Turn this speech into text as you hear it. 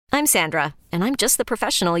I'm Sandra, and I'm just the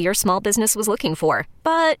professional your small business was looking for.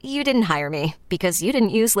 But you didn't hire me because you didn't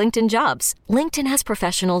use LinkedIn Jobs. LinkedIn has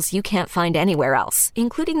professionals you can't find anywhere else,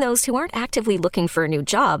 including those who aren't actively looking for a new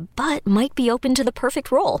job, but might be open to the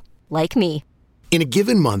perfect role, like me. In a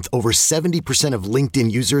given month, over 70% of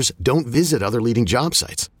LinkedIn users don't visit other leading job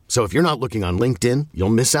sites. So if you're not looking on LinkedIn, you'll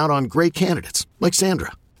miss out on great candidates like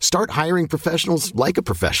Sandra. Start hiring professionals like a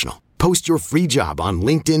professional. Post your free job on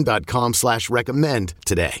linkedin.com/recommend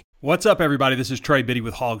today. What's up, everybody? This is Trey Biddy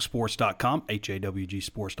with hogsports.com,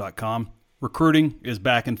 HAWGsports.com. Recruiting is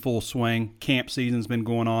back in full swing. Camp season's been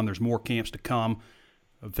going on. There's more camps to come.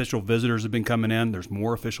 Official visitors have been coming in. There's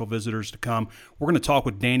more official visitors to come. We're going to talk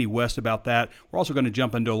with Danny West about that. We're also going to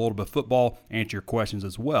jump into a little bit of football, answer your questions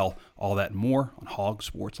as well. All that and more on Hog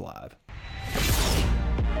Sports Live.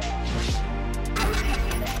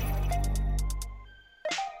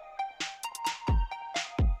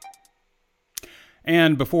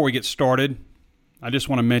 And before we get started, I just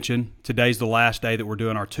want to mention today's the last day that we're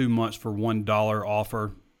doing our 2 months for $1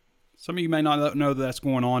 offer. Some of you may not know that that's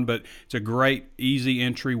going on, but it's a great, easy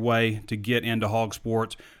entry way to get into Hog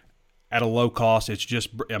Sports at a low cost. It's just,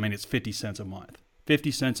 it's 50 cents a month.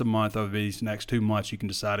 50 cents a month over these next 2 months. You can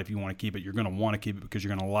decide if you want to keep it. You're going to want to keep it because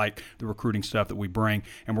you're going to like the recruiting stuff that we bring.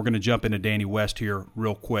 And we're going to jump into Danny West here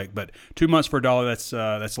real quick. But 2 months for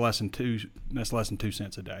 $1, that's less than 2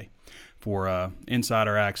 cents a day for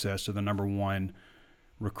insider access to the number one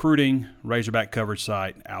recruiting Razorback coverage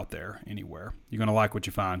site out there anywhere. You're going to like what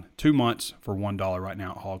you find. 2 months for $1 right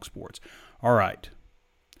now at Hog Sports. All right.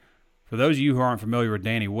 For those of you who aren't familiar with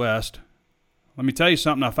Danny West, let me tell you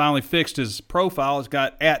something. I finally fixed his profile. It's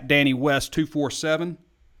got at Danny West 247.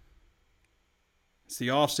 It's the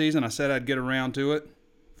off season. I said I'd get around to it.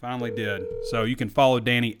 Finally did. So you can follow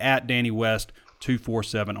Danny at Danny West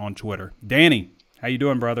 247 on Twitter. Danny, how you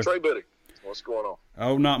doing, brother? Trey Biddy, what's going on?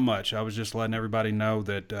 Oh, not much. I was just letting everybody know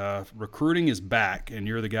that recruiting is back, and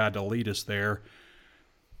you're the guy to lead us there.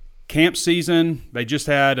 Camp season, they just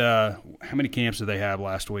had how many camps did they have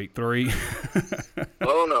last week? 3?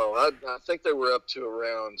 Oh, no. I think they were up to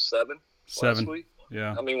around 7 last week.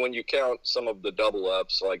 Yeah. I mean, when you count some of the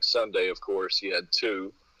double-ups, like Sunday, of course, you had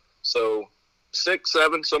 2. So 6,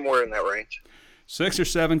 7, somewhere in that range. 6 or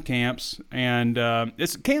 7 camps, and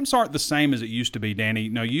camps aren't the same as it used to be, Danny.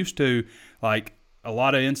 Used to, like, a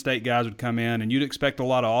lot of in-state guys would come in, and you'd expect a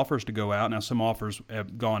lot of offers to go out. Now, some offers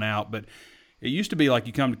have gone out, but it used to be like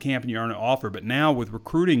you come to camp and you earn an offer. But now with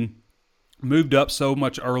recruiting moved up so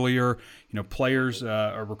much earlier, players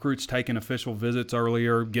or recruits taking official visits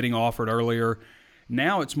earlier, getting offered earlier.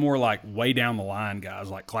 Now it's more like way down the line guys,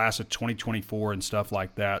 like class of 2024 and stuff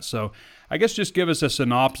like that. So I guess just give us a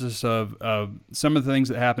synopsis of some of the things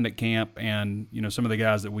that happened at camp and, some of the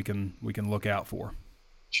guys that we can look out for.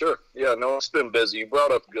 Sure. Yeah, no, it's been busy. You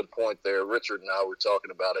brought up a good point there. Richard and I were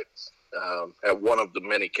talking about it at one of the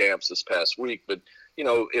many camps this past week. But,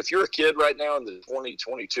 if you're a kid right now in the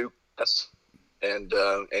 2022 class, and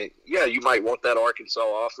you might want that Arkansas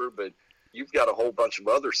offer, but you've got a whole bunch of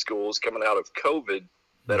other schools coming out of COVID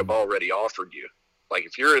that have already offered you. Like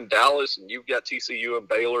if you're in Dallas and you've got TCU and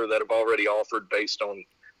Baylor that have already offered based on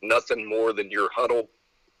nothing more than your huddle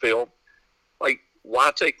film, like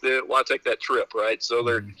why take that trip, right?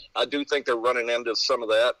 So I do think they're running into some of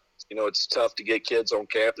that. It's tough to get kids on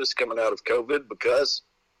campus coming out of COVID because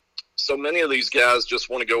so many of these guys just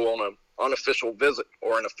want to go on an unofficial visit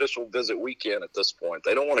or an official visit weekend at this point.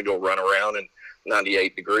 They don't want to go run around in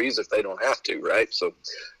 98 degrees if they don't have to, right? So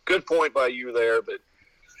good point by you there, but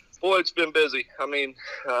boy, it's been busy. I mean,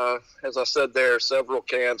 as I said there, several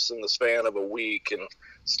camps in the span of a week and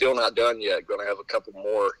still not done yet. Going to have a couple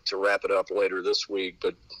more to wrap it up later this week,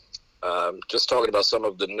 but just talking about some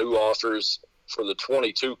of the new offers for the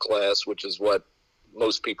 22 class, which is what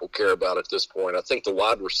most people care about at this point. I think the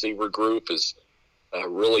wide receiver group is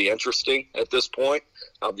really interesting at this point.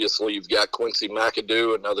 Obviously, you've got Quincy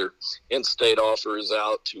McAdoo, another in-state offer is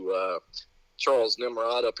out to Charles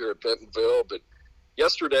Nimrod up here at Bentonville. But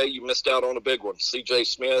yesterday, you missed out on a big one. C.J.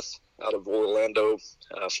 Smith out of Orlando,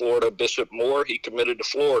 Florida. Bishop Moore, he committed to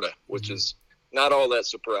Florida, which is not all that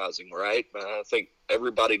surprising, right? I think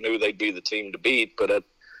everybody knew they'd be the team to beat, but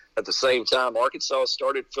at the same time, Arkansas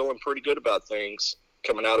started feeling pretty good about things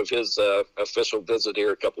coming out of his official visit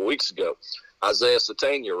here a couple weeks ago. Isaiah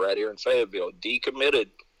Satania right here in Fayetteville decommitted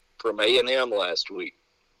from A&M last week.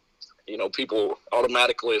 People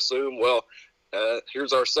automatically assume, well,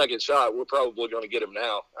 here's our second shot. We're probably going to get him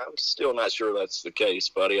now. I'm still not sure that's the case,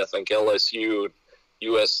 buddy. I think LSU,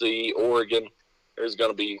 USC, Oregon, there's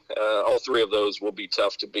going to be all three of those will be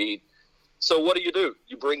tough to beat. So what do?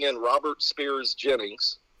 You bring in Robert Spears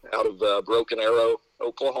Jennings out of Broken Arrow,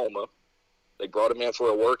 Oklahoma. They brought him in for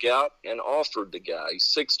a workout and offered the guy.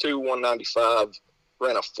 He's 6'2", 195,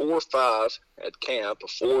 ran a 4.5 at camp, a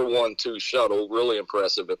 4.12 shuttle, really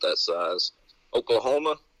impressive at that size.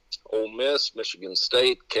 Oklahoma, Ole Miss, Michigan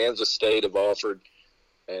State, Kansas State have offered.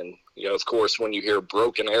 And, of course, when you hear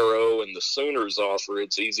Broken Arrow and the Sooners offer,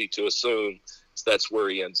 it's easy to assume that's where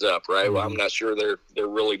he ends up, right? Well, I'm not sure they're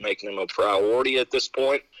really making him a priority at this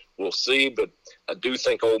point. We'll see, but I do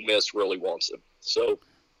think Ole Miss really wants him. So,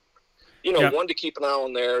 one to keep an eye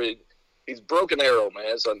on there. He's Broken Arrow, man.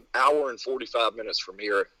 It's an hour and 45 minutes from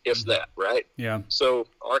here, if that, right? Yeah. So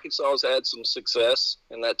Arkansas has had some success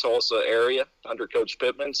in that Tulsa area under Coach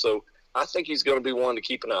Pittman. So I think he's going to be one to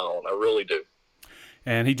keep an eye on. I really do.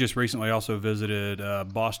 And he just recently also visited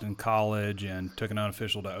Boston College and took an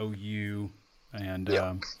unofficial to OU and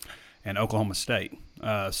Oklahoma State.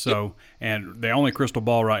 And the only crystal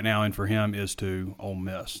ball right now in for him is to Ole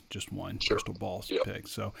Miss, just one crystal ball pick.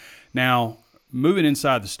 So now moving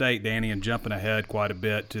inside the state, Danny, and jumping ahead quite a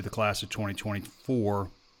bit to the class of 2024,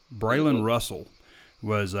 Braylon Russell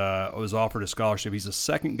was offered a scholarship. He's the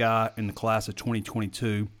second guy in the class of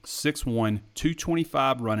 2022, 6'1",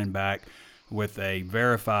 225 running back with a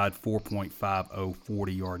verified 4.50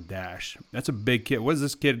 40-yard dash. That's a big kid. What is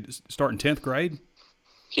this kid starting 10th grade?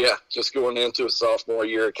 Yeah, just going into a sophomore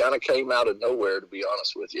year. It kind of came out of nowhere, to be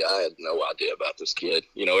honest with you. I had no idea about this kid.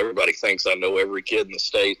 Everybody thinks I know every kid in the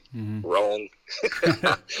state. Wrong.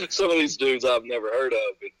 Some of these dudes I've never heard of,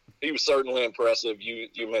 but he was certainly impressive.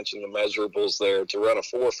 You mentioned the measurables there. To run a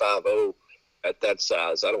 4.50 at that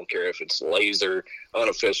size, I don't care if it's laser,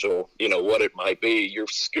 unofficial, what it might be, you're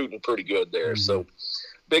scooting pretty good there. So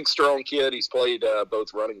big, strong kid. He's played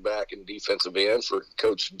both running back and defensive end for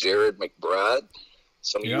Coach Jared McBride.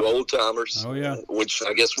 Some of you old-timers, which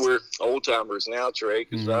I guess we're old-timers now, Trey,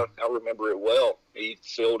 because I remember it well. He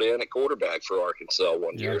filled in at quarterback for Arkansas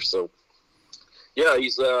one year. So,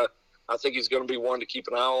 he's I think he's going to be one to keep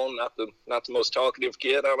an eye on. Not the most talkative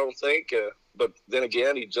kid, I don't think. But then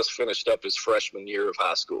again, he just finished up his freshman year of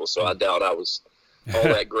high school, so I doubt I was all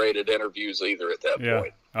that great at interviews either at that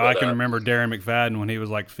point. But, I can remember Darren McFadden when he was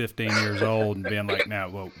like 15 years old and being like, "Now,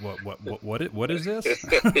 what is this?"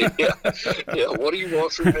 What do you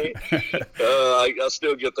want from me? I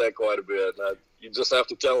still get that quite a bit. You just have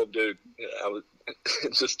to tell him, dude,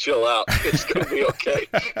 just chill out. It's going to be okay.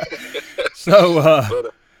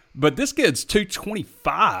 But this kid's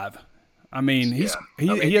 225. I mean, he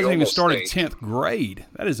hasn't even started 10th grade.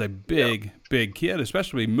 That is a big kid,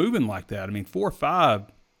 especially moving like that. I mean, 4.5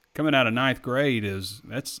 coming out of 9th grade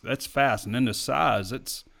that's fast. And then the size,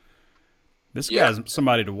 this guy's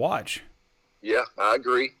somebody to watch. Yeah, I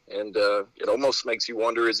agree. And it almost makes you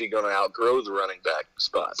wonder, is he going to outgrow the running back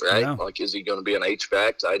spot, right? Yeah. Like, is he going to be an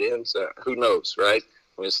H-back, tight end? Who knows, right?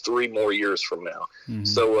 I mean, it's 3 more years from now.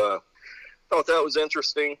 So I thought that was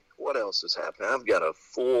interesting. What else is happening? I've got a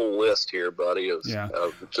full list here, buddy, of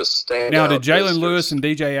just standout. Now, did Jalen Lewis and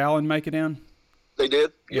DJ Allen make it in? They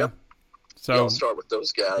did, yeah. So I'll start with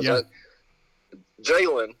those guys. Yeah.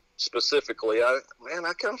 Jalen specifically, I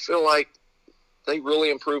kind of feel like they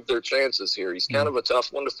really improved their chances here. He's kind of a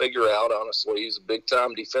tough one to figure out, honestly. He's a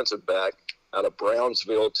big-time defensive back out of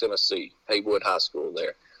Brownsville, Tennessee, Haywood High School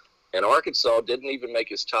there. And Arkansas didn't even make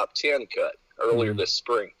his top 10 cut earlier this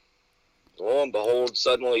spring. Lo and behold,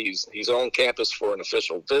 suddenly he's on campus for an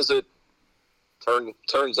official visit.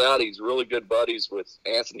 Turns out he's really good buddies with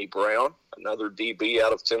Anthony Brown, another DB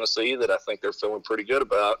out of Tennessee that I think they're feeling pretty good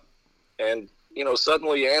about. And,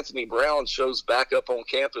 suddenly Anthony Brown shows back up on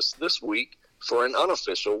campus this week for an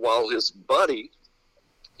unofficial while his buddy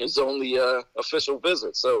is on the official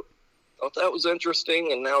visit. So I thought that was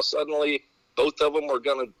interesting. And now suddenly both of them are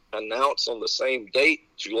going to announce on the same date,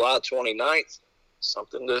 July 29th.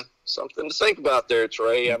 Something to think about there,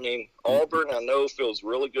 Trey. I mean, Auburn, I know, feels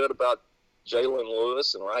really good about Jalen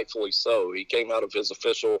Lewis, and rightfully so. He came out of his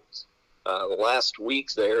official last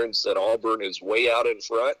week there and said Auburn is way out in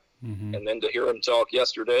front. And then to hear him talk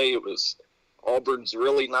yesterday, it was Auburn's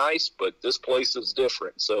really nice, but this place is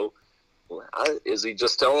different. So is he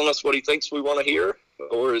just telling us what he thinks we want to hear,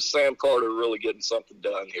 or is Sam Carter really getting something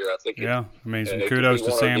done here? I think. Yeah, some kudos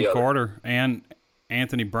to Sam Carter and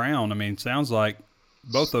Anthony Brown. I mean, sounds like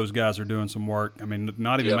both those guys are doing some work. I mean,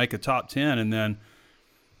 not even make a top 10, and then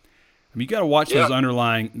you got to watch those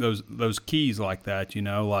underlying those keys like that.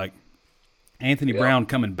 Like Anthony Brown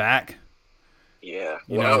coming back. Yeah,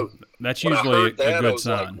 that's usually a good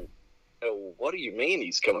sign. Like, what do you mean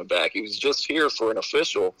he's coming back? He was just here for an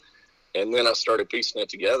official, and then I started piecing it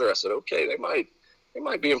together. I said, okay, they might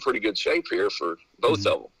be in pretty good shape here for both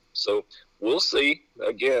of them. So we'll see.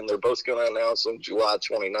 Again, they're both going to announce on July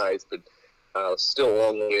 29th, but Still a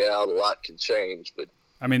long way out. A lot can change, but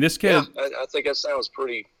I mean, this kid. Yeah, I think that sounds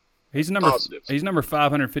pretty. He's positive. He's number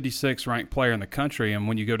 556 ranked player in the country, and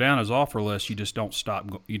when you go down his offer list, you just don't stop.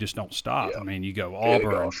 Yeah. I mean, you go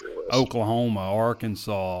Auburn, Oklahoma,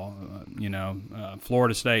 Arkansas,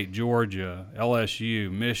 Florida State, Georgia, LSU,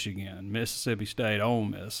 Michigan, Mississippi State, Ole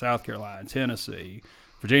Miss, South Carolina, Tennessee,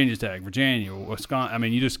 Virginia Tech, Virginia, Wisconsin. I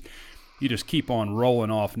mean, you just keep on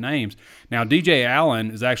rolling off names. Now, DJ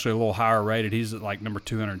Allen is actually a little higher rated. He's at like number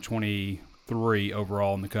 223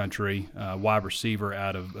 overall in the country, wide receiver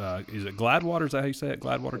out of is it Gladwater? Is that how you say it?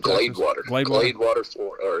 Gladwater, Texas?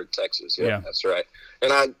 Gladewater, Texas. Yeah, that's right.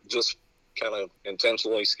 And I just kind of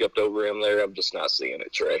intentionally skipped over him there. I'm just not seeing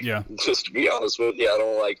it, Trey. Yeah. Just to be honest with you, I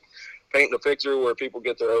don't like painting a picture where people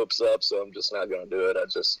get their hopes up, so I'm just not going to do it. I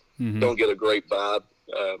just don't get a great vibe.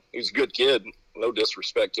 He's a good kid. No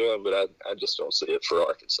disrespect to him, but I just don't see it for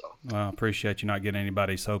Arkansas. Well, I appreciate you not getting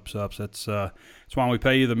anybody's hopes up. That's why we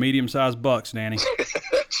pay you the medium-sized bucks, Danny.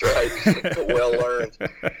 That's right. Well earned.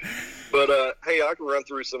 But, hey, I can run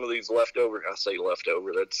through some of these leftover. I say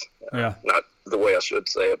leftover. That's not the way I should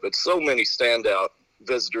say it. But so many standout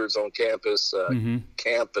visitors on campus,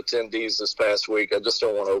 camp attendees this past week. I just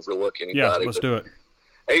don't want to overlook anybody. Yeah, let's do it.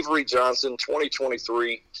 Avery Johnson,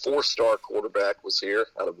 2023 four-star quarterback, was here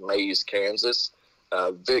out of Mays, Kansas.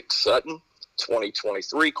 Vic Sutton,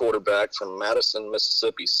 2023 quarterback from Madison,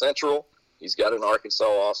 Mississippi Central. He's got an Arkansas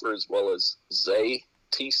offer, as well as Zay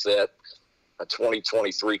T-Set, a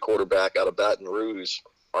 2023 quarterback out of Baton Rouge,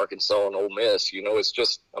 Arkansas and Ole Miss. It's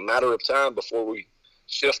just a matter of time before we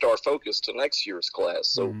shift our focus to next year's class.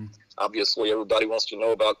 So obviously everybody wants to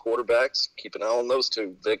know about quarterbacks. Keep an eye on those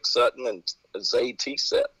two, Vic Sutton and Zay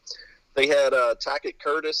T-Set. They had Tackett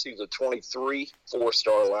Curtis. He's a 23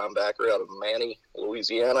 four-star linebacker out of Manny,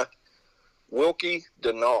 Louisiana. Wilkie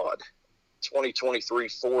Denaud, 2023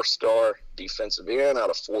 four-star defensive end out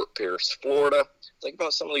of Fort Pierce, Florida. Think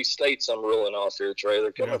about some of these states I'm reeling off here, Trey.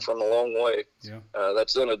 They're coming from a long way. Yeah.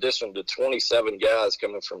 That's in addition to 27 guys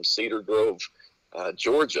coming from Cedar Grove,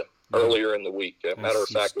 Georgia, earlier in the week. Matter of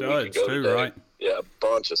fact, a week ago today. Right? Yeah, a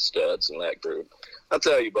bunch of studs in that group. I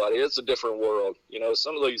tell you, buddy, it's a different world.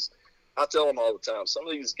 Some of these, I tell them all the time, some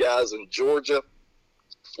of these guys in Georgia,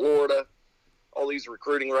 Florida, all these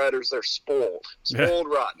recruiting writers, they're spoiled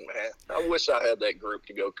rotten, man. I wish I had that group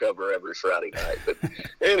to go cover every Friday night. But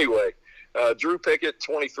anyway, Drew Pickett,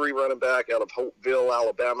 23 running back out of Hopeville,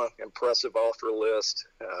 Alabama, impressive offer list.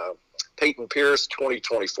 Peyton Pierce,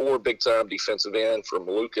 2024 big-time defensive end from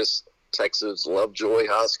Lucas, Texas, Lovejoy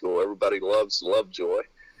High School. Everybody loves Lovejoy.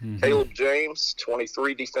 Caleb James,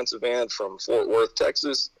 23 defensive end from Fort Worth,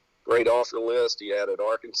 Texas. Great offer list. He added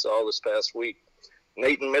Arkansas this past week.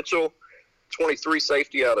 Nathan Mitchell, 23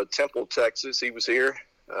 safety out of Temple, Texas. He was here.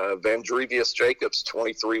 Vandrevius Jacobs,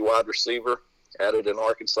 23 wide receiver. Added an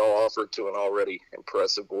Arkansas offer to an already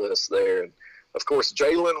impressive list there. And, of course,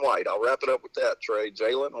 Jalen White. I'll wrap it up with that, Trey.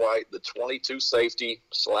 Jalen White, the 22 safety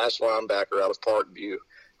 / linebacker out of Parkview.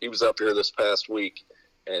 He was up here this past week,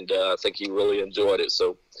 and I think he really enjoyed it.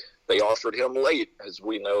 So they offered him late. As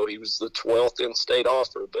we know, he was the 12th in-state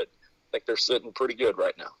offer, but I think they're sitting pretty good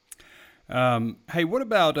right now. Hey, what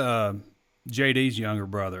about JD's younger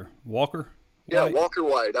brother, Walker? Yeah, Walker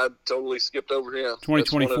White. I totally skipped over him.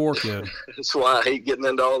 2024 kid. That's why I hate getting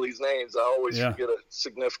into all these names. I always forget a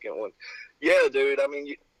significant one. Yeah, dude. I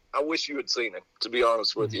mean, I wish you had seen him, to be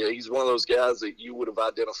honest with you. He's one of those guys that you would have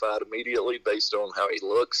identified immediately based on how he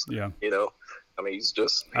looks. Yeah. I mean, he's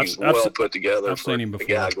well put together. I've seen him before.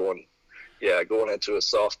 A guy going into his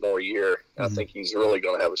sophomore year. I think he's really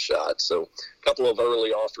going to have a shot. So a couple of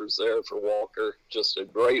early offers there for Walker. Just a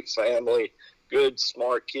great family, good,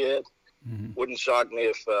 smart kid. Wouldn't shock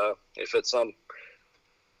me if at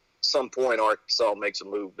some point Arkansas makes a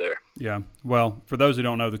move there. Yeah. Well, for those who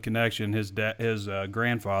don't know the connection, his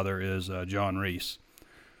grandfather is John Reese.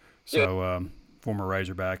 So former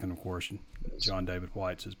Razorback, and of course John David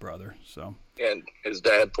White's his brother. So. And his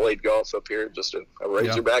dad played golf up here. Just a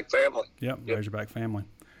Razorback family. Yep, Razorback family.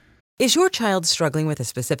 Is your child struggling with a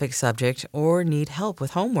specific subject or need help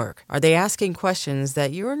with homework? Are they asking questions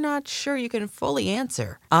that you're not sure you can fully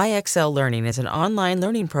answer? IXL Learning is an online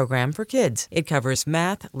learning program for kids. It covers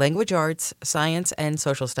math, language arts, science, and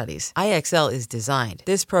social studies. IXL is designed.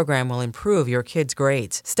 This program will improve your kids'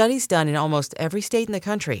 grades. Studies done in almost every state in the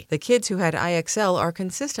country. The kids who had IXL are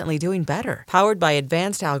consistently doing better. Powered by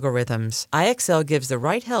advanced algorithms, IXL gives the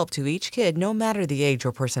right help to each kid no matter the age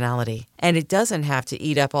or personality. And it doesn't have to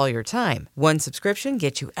eat up all your time. One subscription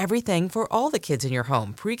gets you everything for all the kids in your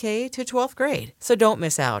home, pre-K to 12th grade. So don't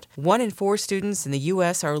miss out. 1 in 4 students in the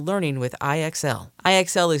U.S. are learning with IXL.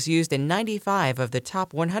 IXL is used in 95 of the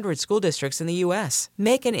top 100 school districts in the U.S.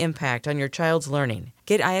 Make an impact on your child's learning.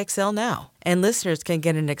 Get IXL now. And listeners can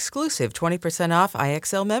get an exclusive 20% off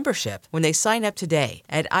IXL membership when they sign up today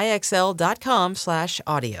at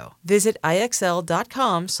IXL.com/audio. Visit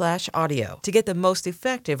IXL.com/audio to get the most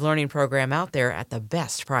effective learning program out there at the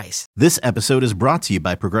best price. This episode is brought to you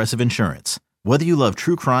by Progressive Insurance. Whether you love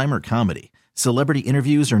true crime or comedy, celebrity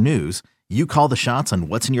interviews or news, you call the shots on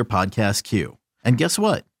what's in your podcast queue. And guess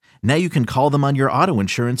what? Now you can call them on your auto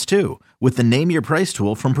insurance too with the Name Your Price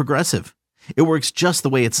tool from Progressive. It works just the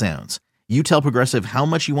way it sounds. You tell Progressive how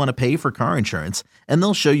much you want to pay for car insurance, and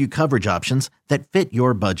they'll show you coverage options that fit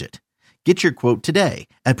your budget. Get your quote today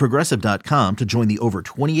at Progressive.com to join the over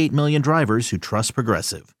 28 million drivers who trust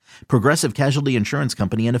Progressive. Progressive Casualty Insurance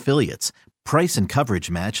Company and Affiliates. Price and coverage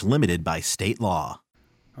match limited by state law.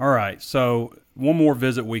 All right, so one more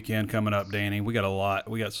visit weekend coming up, Danny. We got a lot.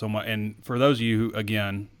 We got so much. And for those of you,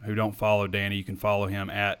 again, who don't follow Danny, you can follow him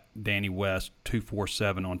at Danny West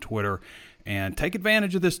 247 on Twitter. And take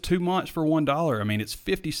advantage of this 2 months for $1. I mean, it's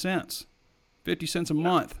 50 cents. 50 cents a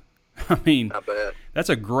month. I mean, not bad. That's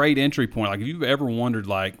a great entry point. Like, if you've ever wondered,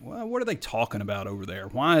 like, well, what are they talking about over there?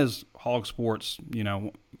 Why is Hog Sports,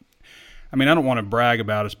 I mean, I don't want to brag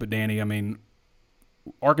about us, but Danny, I mean,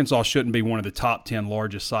 Arkansas shouldn't be one of the top 10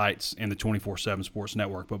 largest sites in the 24/7 Sports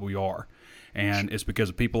Network, but we are. And it's because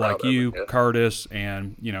of people like you, Curtis,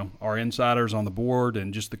 and, our insiders on the board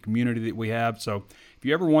and just the community that we have. So if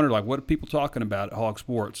you ever wonder, like, what are people talking about at Hog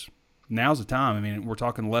Sports, now's the time. I mean, we're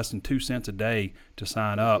talking less than 2 cents a day to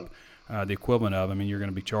sign up, the equivalent of, you're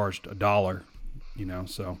going to be charged $1,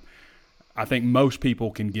 So I think most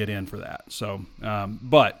people can get in for that. So,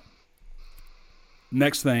 but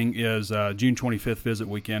next thing is June 25th visit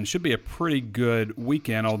weekend. Should be a pretty good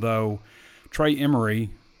weekend, although Trey Emery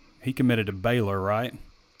 – he committed to Baylor, right?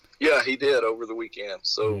 Yeah, he did over the weekend.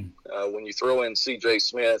 So when you throw in C.J.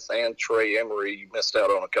 Smith and Trey Emery, you missed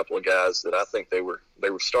out on a couple of guys that I think they were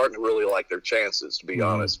starting to really like their chances, to be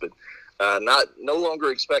honest. But no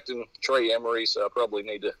longer expecting Trey Emery, so I probably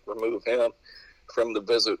need to remove him from the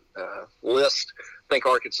visit list. I think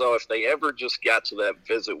Arkansas, if they ever just got to that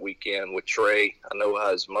visit weekend with Trey, I know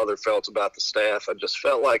how his mother felt about the staff. I just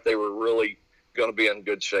felt like they were really going to be in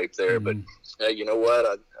good shape there. But you know what?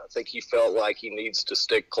 I think he felt like he needs to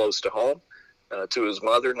stick close to home, to his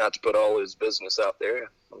mother, not to put all his business out there.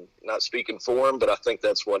 I'm not speaking for him, but I think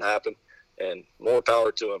that's what happened. And more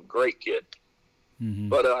power to him. Great kid.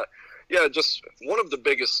 But, just one of the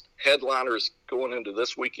biggest headliners going into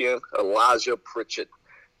this weekend, Elijah Pritchett,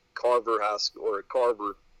 Carver High School, or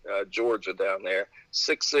Carver, Georgia down there.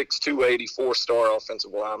 6'6", 280, 4-star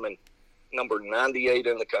offensive lineman. Number 98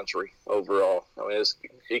 in the country overall. I mean,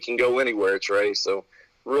 he can go anywhere, Trey. So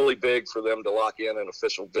really big for them to lock in an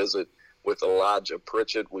official visit with Elijah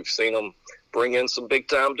Pritchett. We've seen them bring in some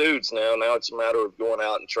big-time dudes now. Now it's a matter of going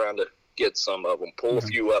out and trying to get some of them, pull a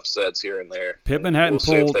few upsets here and there. Pittman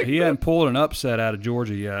hadn't pulled an upset out of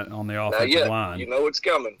Georgia yet on the offensive line. You know it's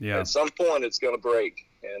coming. Yeah. At some point it's going to break.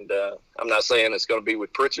 And I'm not saying it's going to be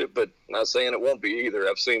with Pritchett, but I'm not saying it won't be either.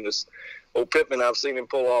 I've seen this old Pittman, I've seen him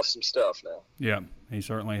pull off some stuff now. Yeah, he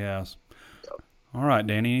certainly has. All right,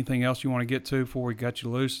 Danny, anything else you want to get to before we got you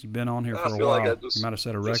loose? You've been on here for a while. Like you might have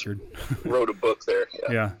set a record. Wrote a book there.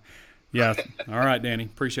 Yeah. All right, Danny.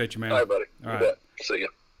 Appreciate you, man. All right, buddy. All right. Bet. See you.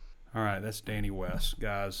 All right, that's Danny West,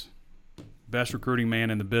 guys. Best recruiting man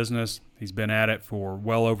in the business. He's been at it for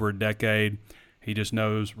well over a decade. He just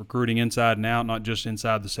knows recruiting inside and out, not just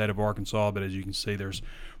inside the state of Arkansas, but as you can see, there's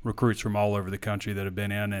recruits from all over the country that have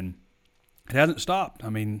been in, and it hasn't stopped. I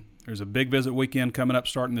mean, there's a big visit weekend coming up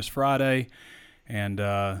starting this Friday, and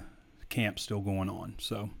camp's still going on.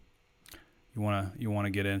 So you want to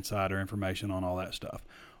get insider information on all that stuff.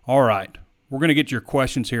 All right, we're going to get to your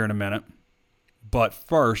questions here in a minute. But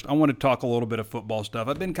first, I want to talk a little bit of football stuff.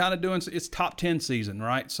 I've been kind of doing – it's top 10 season,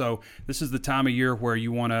 right? So this is the time of year where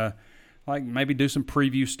you want to like maybe do some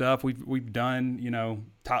preview stuff. We've done,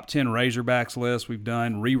 top 10 Razorbacks list. We've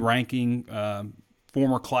done re-ranking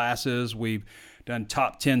former classes. We've done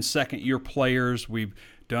top 10 second-year players. We've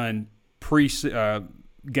done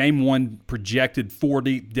game one projected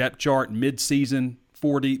 4-deep depth chart, mid-season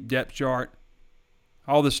 4-deep depth chart.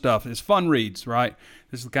 All this stuff. It's fun reads, right?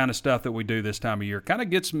 This is the kind of stuff that we do this time of year. Kind of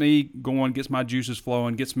gets me going, gets my juices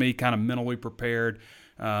flowing, gets me kind of mentally prepared,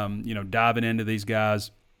 diving into these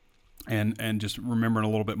guys and just remembering a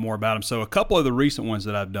little bit more about them. So a couple of the recent ones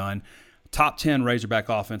that I've done, top 10 Razorback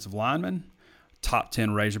offensive linemen, top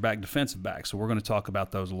 10 Razorback defensive backs. So we're going to talk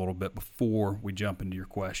about those a little bit before we jump into your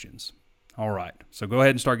questions. All right, so go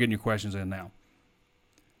ahead and start getting your questions in now.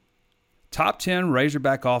 Top 10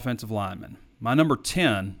 Razorback offensive linemen. My number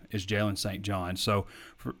 10 is Jalen St. John. So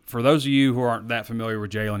for those of you who aren't that familiar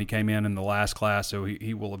with Jalen, he came in the last class, so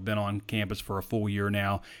he will have been on campus for a full year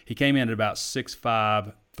now. He came in at about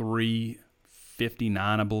 6'5",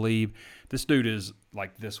 359, I believe. This dude is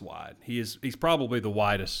like this wide. He's probably the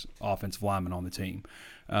widest offensive lineman on the team.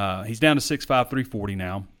 He's down to 6'5", 340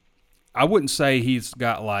 now. I wouldn't say he's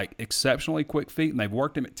got like exceptionally quick feet, and they've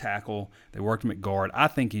worked him at tackle. They worked him at guard. I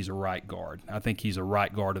think he's a right guard. I think he's a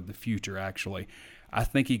right guard of the future, actually. I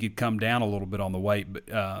think he could come down a little bit on the weight, but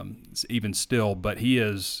even still. But he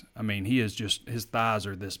is just, his thighs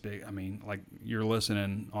are this big. I mean, like you're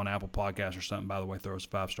listening on Apple Podcasts or something, by the way, throw us a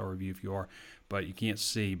 5-star review if you are. But you can't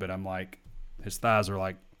see, but I'm like, his thighs are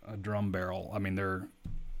like a drum barrel. I mean,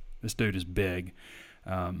 this dude is big.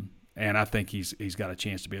 And I think he's got a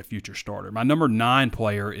chance to be a future starter. My number 9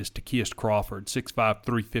 player is Ty'Kieast Crawford, 6'5",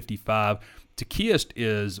 355. Ty'Kieast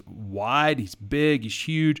is wide. He's big. He's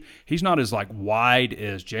huge. He's not as like wide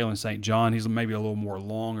as Jalen St. John. He's maybe a little more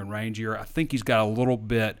long and rangier. I think he's got a little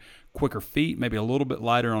bit quicker feet, maybe a little bit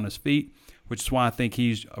lighter on his feet, which is why I think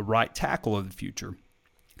he's a right tackle of the future.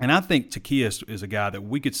 And I think Ty'Kieast is a guy that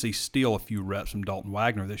we could see steal a few reps from Dalton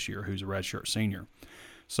Wagner this year, who's a redshirt senior.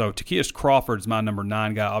 So Ty'Kieast Crawford is my number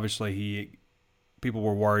 9 guy. Obviously, people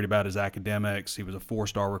were worried about his academics. He was a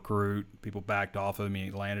 4-star recruit. People backed off of him.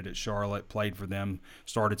 He landed at Charlotte, played for them,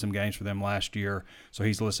 started some games for them last year. So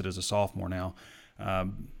he's listed as a sophomore now.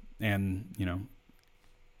 And, you know,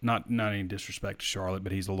 not any disrespect to Charlotte,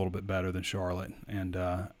 but he's a little bit better than Charlotte. And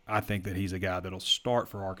I think that he's a guy that'll start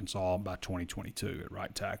for Arkansas by 2022 at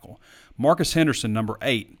right tackle. Marcus Henderson, number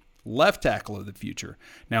 8, left tackle of the future.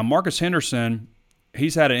 Now, Marcus Henderson,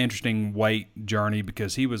 he's had an interesting weight journey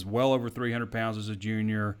because he was well over 300 pounds as a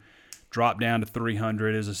junior, dropped down to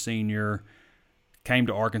 300 as a senior, came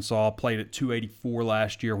to Arkansas, played at 284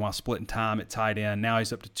 last year while splitting time at tight end. Now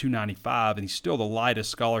he's up to 295, and he's still the lightest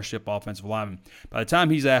scholarship offensive lineman. By the time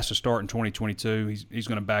he's asked to start in 2022, he's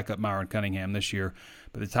going to back up Myron Cunningham this year.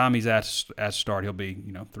 By the time he's asked to start, he'll be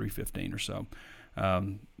 315 or so.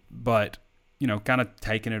 But kind of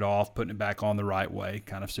taking it off, putting it back on the right way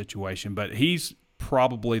kind of situation. But he's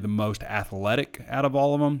probably the most athletic out of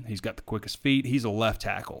all of them. He's got the quickest feet. He's a left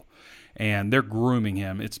tackle, and they're grooming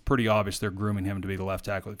him. It's pretty obvious they're grooming him to be the left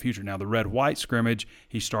tackle of the future. Now, the red-white scrimmage,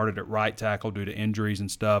 he started at right tackle due to injuries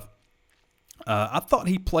and stuff. I thought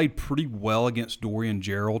he played pretty well against Dorian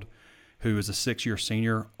Gerald, who is a 6-year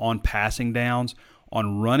senior, on passing downs.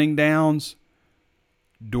 On running downs,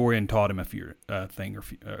 Dorian taught him a thing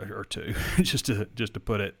or two, just to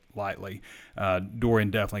put it lightly.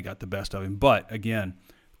 Dorian definitely got the best of him, but again,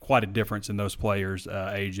 quite a difference in those players'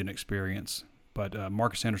 age and experience. But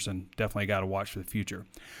Marcus Henderson definitely got to watch for the future.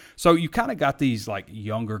 So you kind of got these like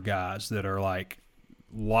younger guys that are like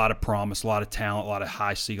a lot of promise, a lot of talent, a lot of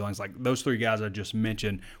high ceilings. Like those 3 guys I just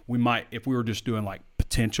mentioned, we might, if we were just doing like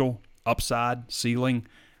potential upside ceiling,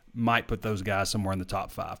 might put those guys somewhere in the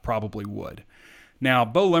top 5. Probably would. Now,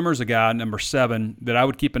 Bo Limmer's a guy, number 7, that I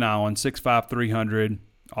would keep an eye on, 6'5", 300,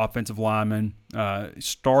 offensive lineman. He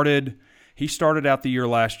started out the year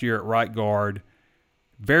last year at right guard.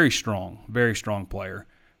 Very strong player.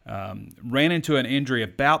 Ran into an injury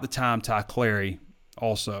about the time Ty Clary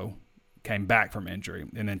also came back from injury,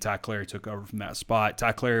 and then Ty Clary took over from that spot.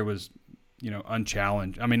 Ty Clary was,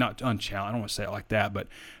 unchallenged. I mean, not unchallenged. I don't want to say it like that, but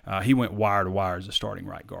he went wire to wire as a starting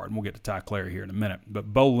right guard, and we'll get to Ty Clary here in a minute.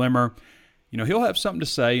 But Bo Limmer, he'll have something to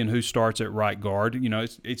say in who starts at right guard.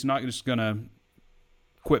 It's not just going to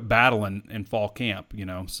quit battling in fall camp,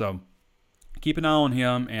 So keep an eye on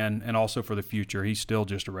him, and also for the future. He's still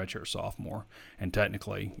just a redshirt sophomore, and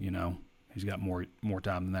technically, he's got more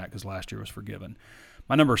time than that because last year was forgiven.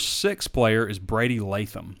 My number 6 player is Brady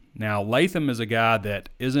Latham. Now, Latham is a guy that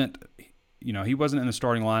isn't, he wasn't in the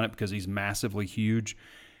starting lineup because he's massively huge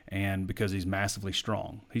and because he's massively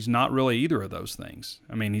strong. He's not really either of those things.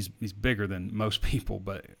 I mean, he's bigger than most people,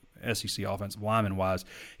 but SEC offensive lineman-wise,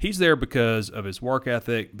 he's there because of his work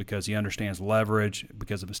ethic, because he understands leverage,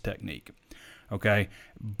 because of his technique. Okay?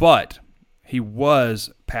 But he was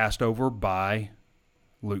passed over by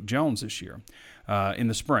Luke Jones this year. In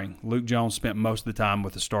the spring, Luke Jones spent most of the time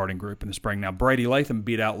with the starting group in the spring. Now, Brady Latham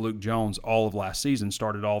beat out Luke Jones all of last season,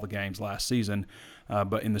 started all the games last season,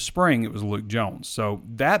 but in the spring it was Luke Jones. So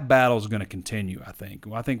that battle is going to continue, I think.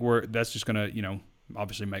 I think that's just going to,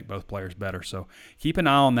 obviously make both players better. So keep an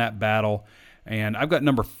eye on that battle. And I've got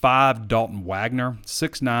number 5, Dalton Wagner,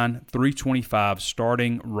 6'9", 325,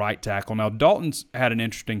 starting right tackle. Now, Dalton's had an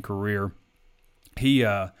interesting career. He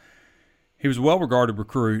was a well-regarded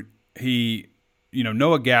recruit.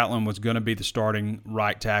 Noah Gatlin was going to be the starting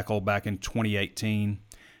right tackle back in 2018,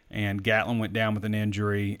 and Gatlin went down with an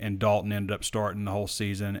injury, and Dalton ended up starting the whole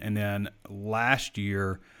season. And then last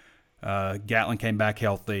year, Gatlin came back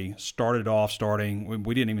healthy, started off starting.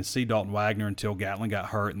 We didn't even see Dalton Wagner until Gatlin got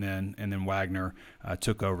hurt, and then Wagner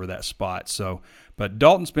took over that spot. But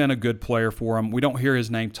Dalton's been a good player for him. We don't hear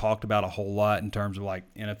his name talked about a whole lot in terms of like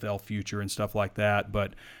NFL future and stuff like that,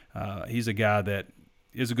 but he's a guy that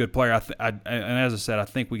is a good player. And as I said, I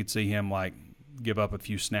think we could see him like give up a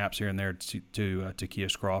few snaps here and there to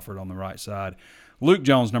Keish Crawford on the right side. Luke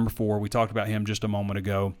Jones, number 4. We talked about him just a moment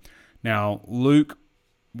ago. Now, Luke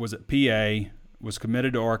was at PA, was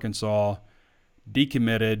committed to Arkansas,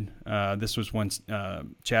 decommitted. This was when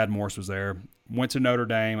Chad Morris was there. Went to Notre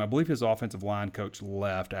Dame. I believe his offensive line coach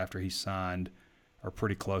left after he signed, or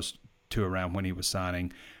pretty close to around when he was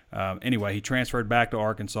signing. Anyway, he transferred back to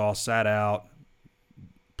Arkansas, sat out,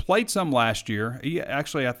 played some last year.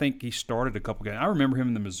 I think he started a couple games. I remember him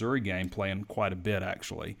in the Missouri game playing quite a bit,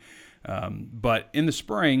 actually. But in the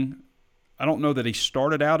spring, I don't know that he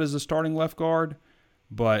started out as a starting left guard,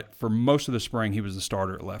 but for most of the spring, he was the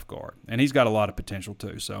starter at left guard. And he's got a lot of potential,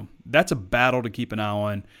 too. So that's a battle to keep an eye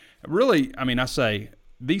on. Really, I say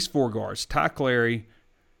these 4 guards, Ty Clary,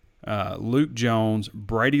 Luke Jones,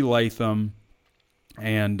 Brady Latham,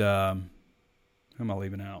 and who am I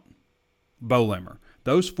leaving out? Bo Limmer.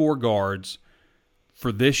 Those 4 guards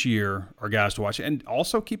for this year are guys to watch. And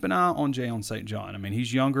also keep an eye on Jalen St. John.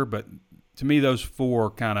 He's younger, but to me, those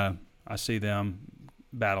 4 I see them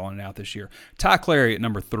battling it out this year. Ty Clary at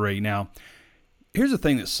number 3. Now, here's the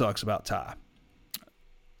thing that sucks about Ty.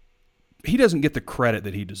 He doesn't get the credit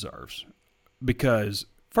that he deserves because,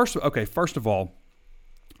 first of all,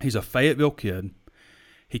 he's a Fayetteville kid.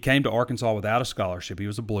 He came to Arkansas without a scholarship. He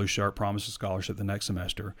was a blue shirt, promised a scholarship the next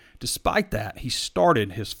semester. Despite that, he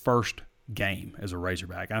started his first game as a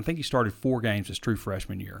Razorback. And I think he started 4 games his true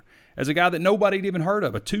freshman year as a guy that nobody had even heard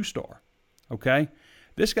of, a 2-star. Okay?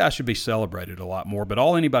 This guy should be celebrated a lot more, but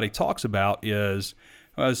all anybody talks about is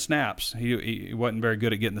snaps. He wasn't very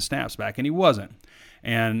good at getting the snaps back, and he wasn't.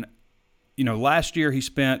 And, last year he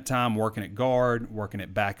spent time working at guard, working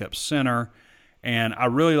at backup center, and I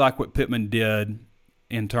really like what Pittman did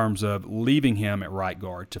in terms of leaving him at right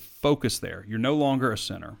guard to focus there. You're no longer a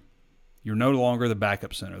center. You're no longer the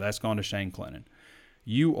backup center. That's gone to Shane Clennon.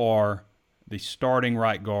 You are the starting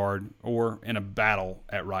right guard or in a battle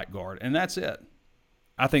at right guard, and that's it.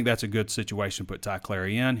 I think that's a good situation to put Ty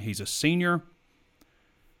Clary in. He's a senior.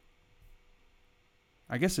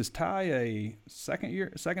 I guess is Ty a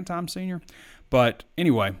second-time senior? But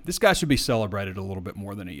anyway, this guy should be celebrated a little bit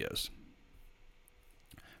more than he is.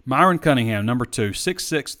 Myron Cunningham, number 2,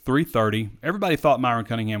 6'6", 330. Everybody thought Myron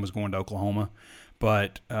Cunningham was going to Oklahoma,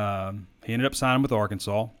 but he ended up signing with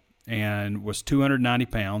Arkansas and was 290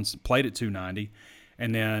 pounds, played at 290.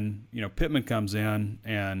 And then, Pittman comes in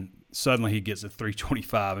and suddenly he gets at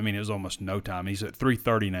 325. It was almost no time. He's at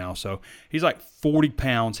 330 now, so he's like 40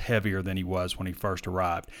 pounds heavier than he was when he first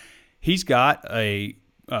arrived. He's got a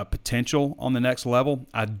potential on the next level.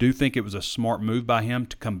 I do think it was a smart move by him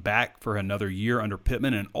to come back for another year under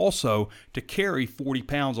Pittman and also to carry 40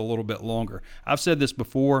 pounds a little bit longer. I've said this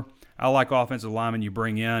before. I like offensive linemen you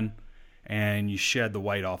bring in and you shed the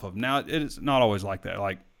weight off of them. Now, it's not always like that.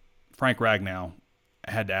 Like Frank Ragnow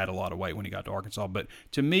had to add a lot of weight when he got to Arkansas. But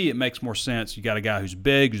to me, it makes more sense. You got a guy who's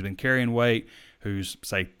big, who's been carrying weight, who's,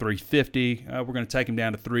 say, 350. We're going to take him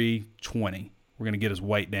down to 320. We're going to get his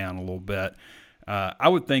weight down a little bit. I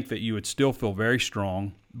would think that you would still feel very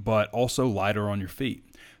strong, but also lighter on your feet.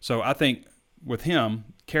 So I think with him,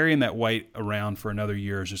 carrying that weight around for another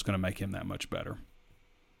year is just going to make him that much better.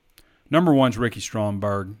 Number 1 is Ricky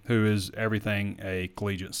Stromberg, who is everything a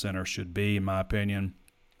collegiate center should be, in my opinion.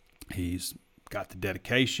 He's got the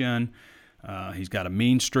dedication. He's got a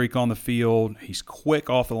mean streak on the field. He's quick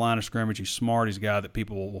off the line of scrimmage. He's smart. He's a guy that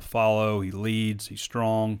people will follow. He leads. He's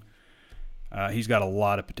strong. He's got a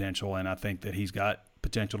lot of potential, and I think that he's got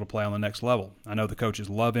potential to play on the next level. I know the coaches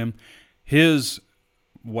love him. His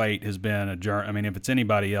weight has been a journey. If it's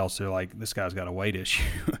anybody else, they're like, this guy's got a weight issue.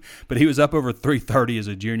 But he was up over 330 as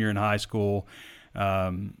a junior in high school.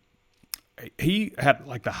 He had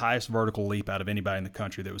like the highest vertical leap out of anybody in the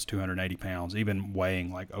country that was 280 pounds, even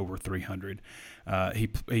weighing like over 300.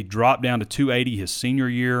 He dropped down to 280 his senior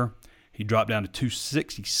year. He dropped down to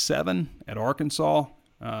 267 at Arkansas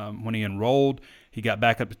when he enrolled. He got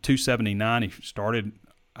back up to 279. He started,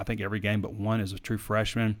 I think, every game but one as a true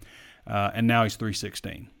freshman, and now he's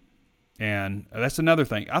 316. And that's another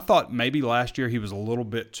thing. I thought maybe last year he was a little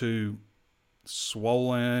bit too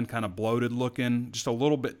swollen, kind of bloated looking, just a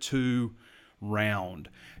little bit too round.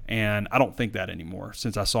 And I don't think that anymore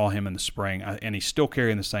since I saw him in the spring. And he's still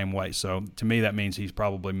carrying the same weight. So to me, that means he's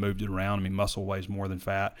probably moved it around. I mean, muscle weighs more than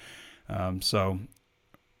fat. So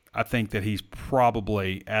I think that he's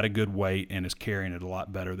probably at a good weight and is carrying it a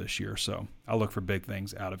lot better this year. So I look for big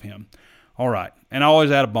things out of him. All right. And I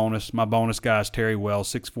always add a bonus. My bonus guy is Terry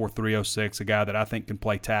Wells, 6'4", 306, a guy that I think can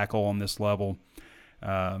play tackle on this level.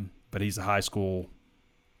 But he's a high school,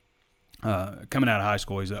 coming out of high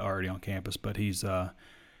school, he's already on campus, but he's a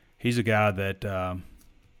guy that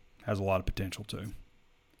has a lot of potential too.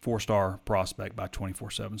 4-star prospect by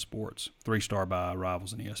 24/7 Sports, 3-star by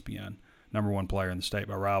Rivals and ESPN, number 1 player in the state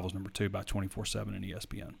by Rivals, number 2 by 24/7 and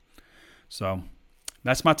ESPN. So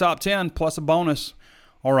that's my top 10 plus a bonus.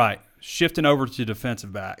 All right, shifting over to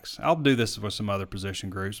defensive backs. I'll do this with some other position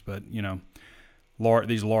groups, but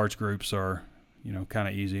these large groups are kind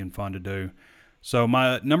of easy and fun to do. So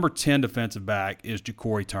my number 10 defensive back is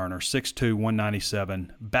Ja'Cory Turner, 6'2",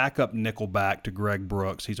 197, backup nickelback to Greg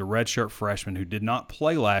Brooks. He's a redshirt freshman who did not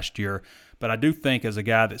play last year, but I do think as a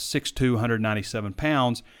guy that's 6'2", 197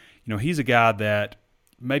 pounds, he's a guy that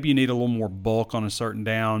maybe you need a little more bulk on a certain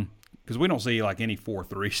down because we don't see like any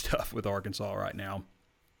 4-3 stuff with Arkansas right now.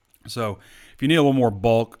 So if you need a little more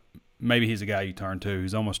bulk, maybe he's a guy you turn to.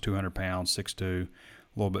 He's almost 200 pounds, 6'2",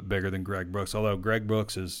 a little bit bigger than Greg Brooks, although Greg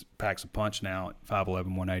Brooks packs a punch now at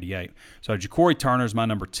 5'11", 188. So Ja'Cory Turner is my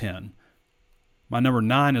number 10. My number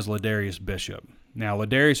 9 is Ladarius Bishop. Now,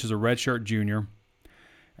 Ladarius is a redshirt junior,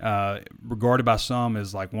 regarded by some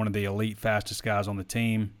as like one of the elite fastest guys on the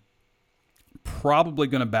team. Probably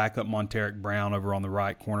going to back up Monteric Brown over on the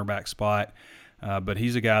right cornerback spot, but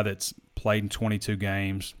he's a guy that's played in 22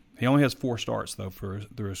 games. He only has 4 starts, though, through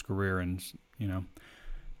his career and,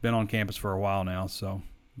 been on campus for a while now. So,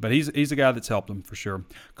 but he's a guy that's helped him for sure.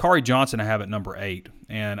 Kari Johnson I have at number 8,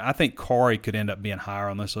 and I think Kari could end up being higher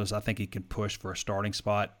on this list. I think he can push for a starting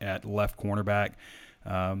spot at left cornerback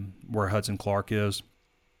where Hudson Clark is.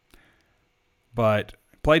 But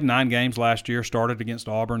played 9 games last year, started against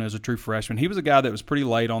Auburn as a true freshman. He was a guy that was pretty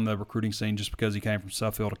late on the recruiting scene just because he came from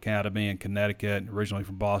Suffield Academy in Connecticut, originally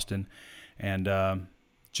from Boston, and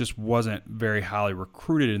just wasn't very highly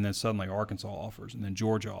recruited, and then suddenly Arkansas offers, and then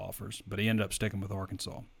Georgia offers, but he ended up sticking with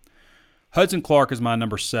Arkansas. Hudson Clark is my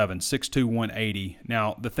number 7, 6'2", 180.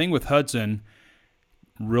 Now, the thing with Hudson,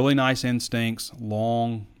 really nice instincts,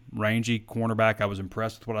 long, rangy cornerback. I was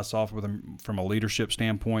impressed with what I saw with him from a leadership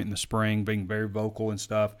standpoint in the spring, being very vocal and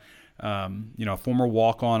stuff. A former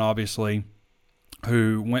walk-on, obviously,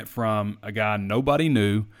 who went from a guy nobody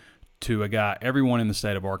knew to a guy everyone in the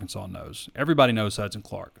state of Arkansas knows. Everybody knows Hudson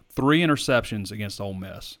Clark. 3 interceptions against Ole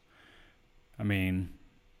Miss. I mean,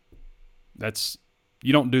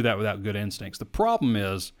 you don't do that without good instincts. The problem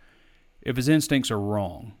is, if his instincts are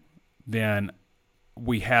wrong, then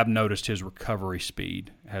we have noticed his recovery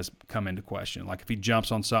speed has come into question. Like if he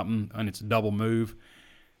jumps on something and it's a double move,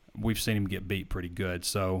 we've seen him get beat pretty good.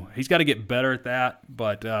 So he's got to get better at that.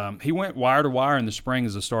 But he went wire to wire in the spring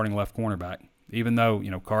as a starting left cornerback. Even though,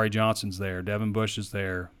 Kari Johnson's there, Devin Bush is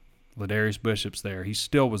there, Ladarius Bishop's there, he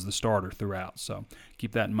still was the starter throughout. So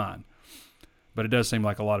keep that in mind. But it does seem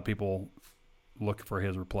like a lot of people look for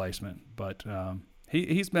his replacement. But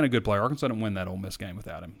he's been a good player. Arkansas didn't win that Ole Miss game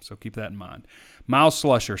without him, so keep that in mind. Miles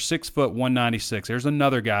Slusher, 6', 196. There's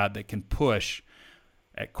another guy that can push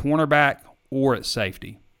at cornerback or at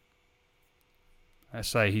safety. I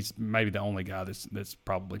say he's maybe the only guy that's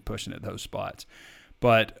probably pushing at those spots.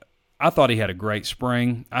 But I thought he had a great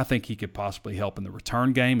spring. I think he could possibly help in the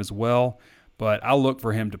return game as well. But I look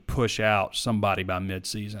for him to push out somebody by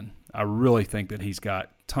midseason. I really think that he's got a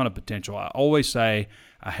ton of potential. I always say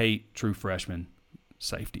I hate true freshman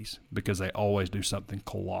safeties because they always do something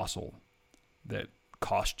colossal that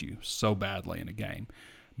cost you so badly in a game.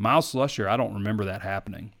 Miles Slusher, I don't remember that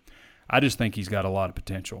happening. I just think he's got a lot of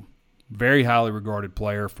potential. Very highly regarded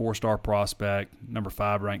player, 4-star prospect, number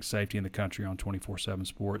 5 ranked safety in the country on 24/7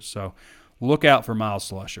 Sports. So look out for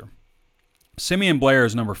Miles Slusher. Simeon Blair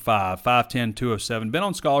is number 5, 5'10", 207. Been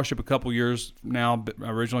on scholarship a couple years now,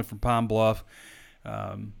 originally from Pine Bluff.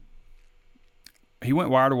 He went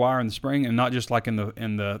wire to wire in the spring, and not just like in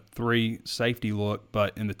the 3 safety look,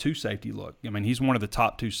 but in the 2 safety look. I mean, he's one of the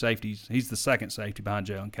top 2 safeties. He's the second safety behind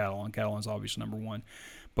Jalen Catalon. Catalon's obviously number 1.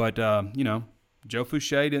 But, Joe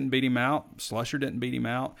Fouché didn't beat him out. Slusher didn't beat him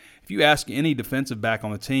out. If you ask any defensive back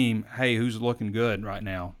on the team, hey, who's looking good right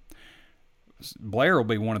now, Blair will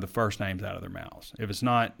be one of the first names out of their mouths. If it's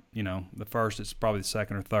not, the first, it's probably the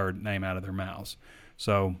second or third name out of their mouths.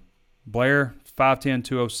 So Blair, 5'10",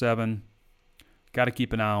 207, got to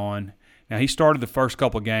keep an eye on. Now, he started the first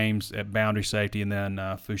couple of games at boundary safety, and then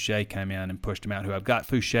Fouché came in and pushed him out, who I've got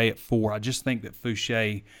Fouché at 4. I just think that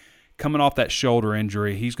Fouché, coming off that shoulder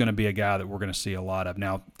injury, he's going to be a guy that we're going to see a lot of.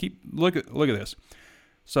 Now, look at this.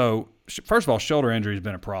 So, first of all, shoulder injury has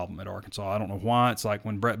been a problem at Arkansas. I don't know why. It's like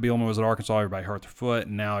when Brett Bielema was at Arkansas, everybody hurt their foot,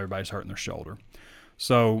 and now everybody's hurting their shoulder.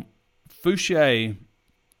 So, Fouché,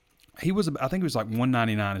 I think he was like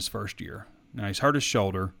 199 his first year. Now, he's hurt his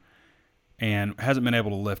shoulder and hasn't been able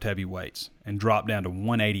to lift heavy weights and dropped down to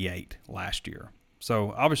 188 last year.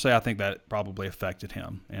 So, obviously, I think that probably affected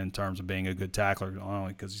him in terms of being a good tackler, not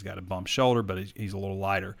only because he's got a bump shoulder, but he's a little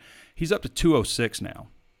lighter. He's up to 206 now.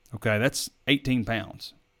 Okay, that's 18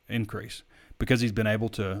 pounds increase because he's been able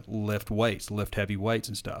to lift heavy weights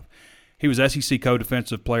and stuff. He was SEC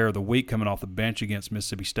Co-Defensive Player of the Week coming off the bench against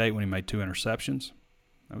Mississippi State when he made 2 interceptions.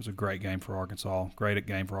 That was a great game for Arkansas, great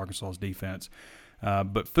game for Arkansas's defense.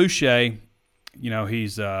 But Fouché,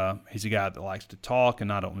 he's a guy that likes to talk,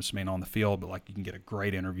 and I don't just mean on the field, but like you can get a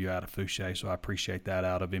great interview out of Fouché, so I appreciate that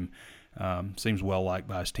out of him. Seems well-liked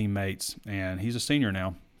by his teammates, and he's a senior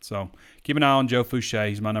now. So keep an eye on Joe Fouché.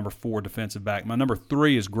 He's my number 4 defensive back. My number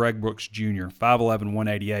 3 is Greg Brooks Jr., 5'11",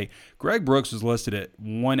 188. Greg Brooks is listed at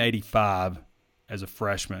 185 as a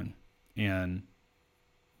freshman in,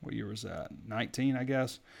 what year was that, 19, I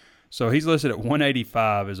guess? So he's listed at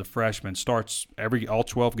 185 as a freshman, starts all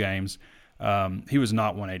 12 games. He was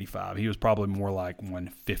not 185. He was probably more like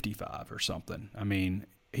 155 or something. I mean,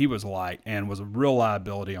 he was light and was a real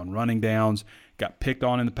liability on running downs, got picked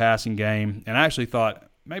on in the passing game, and I actually thought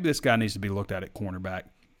maybe this guy needs to be looked at cornerback.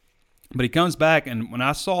 But he comes back, and when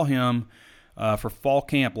I saw him for fall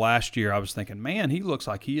camp last year, I was thinking, man, he looks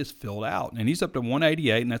like he is filled out. And he's up to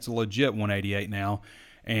 188, and that's a legit 188 now.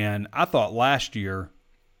 And I thought last year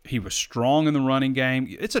he was strong in the running game.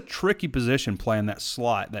 It's a tricky position playing that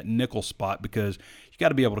slot, that nickel spot, because you got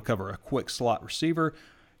to be able to cover a quick slot receiver,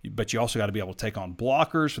 but you also got to be able to take on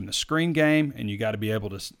blockers from the screen game, and you got to be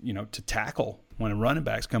able to, to tackle when a running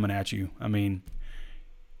back's coming at you. I mean,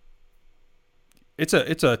 it's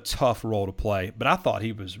a tough role to play, but I thought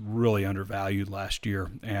he was really undervalued last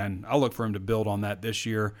year, and I look for him to build on that this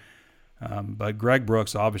year. But Greg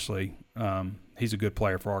Brooks, obviously, he's a good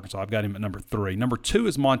player for Arkansas. I've got him at number 3. Number 2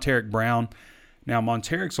 is Monteric Brown. Now,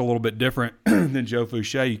 Monteric's a little bit different than Joe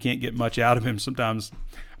Fouché. You can't get much out of him. Sometimes,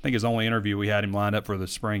 I think his only interview we had him lined up for the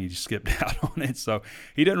spring, he just skipped out on it. So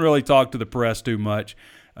he didn't really talk to the press too much,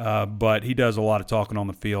 but he does a lot of talking on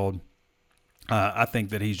the field. I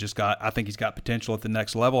think that he's got potential at the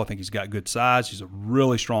next level. I think he's got good size. He's a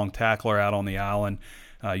really strong tackler out on the island.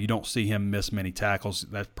 You don't see him miss many tackles.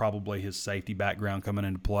 That's probably his safety background coming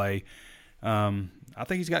into play. I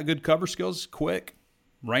think he's got good cover skills, quick,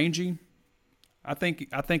 rangy. I think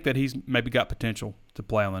that he's maybe got potential to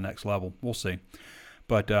play on the next level. We'll see.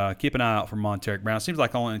 But keep an eye out for Monteric Brown. It seems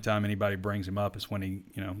like the only time anybody brings him up is when he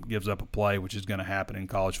gives up a play, which is going to happen in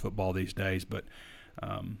college football these days. But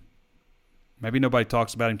maybe nobody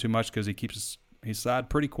talks about him too much because he keeps his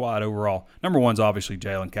side pretty quiet overall. Number 1's obviously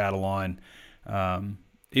Jalen Catalon.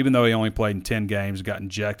 Even though he only played in 10 games, got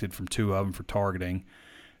injected from 2 of them for targeting.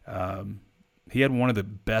 He had one of the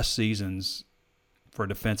best seasons for a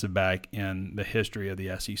defensive back in the history of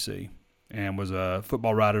the SEC and was a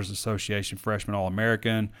Football Writers Association freshman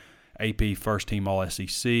All-American, AP first-team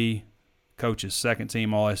All-SEC, coach's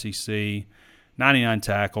second-team All-SEC, 99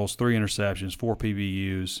 tackles, 3 interceptions, 4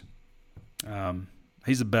 PBUs.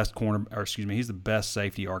 He's the best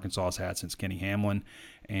safety Arkansas has had since Kenny Hamlin,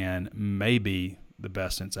 and maybe the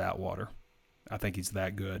best since Atwater. I think he's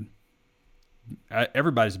that good.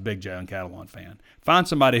 Everybody's a big Jalen Catalon fan. Find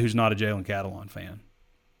somebody who's not a Jalen Catalon fan.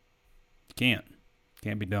 Can't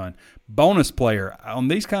be done. Bonus player. On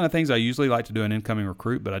these kind of things, I usually like to do an incoming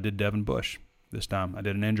recruit, but I did Devin Bush this time. I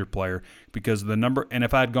did an injured player because the number, and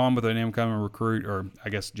if I had gone with an incoming recruit, or I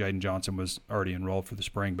guess Jaden Johnson was already enrolled for the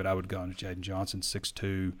spring, but I would have gone to Jaden Johnson,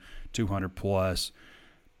 6'2", 200 plus,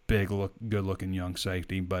 good-looking young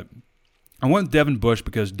safety. But I went with Devin Bush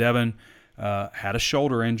because Devin had a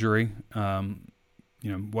shoulder injury. Wasn't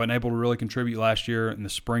able to really contribute last year. In the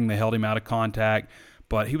spring, they held him out of contact,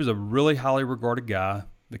 but he was a really highly regarded guy.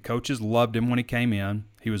 The coaches loved him when he came in.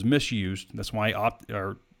 He was misused. That's why he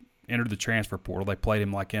entered the transfer portal. They played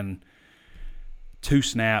him like in 2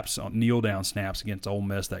 snaps, kneel-down snaps against Ole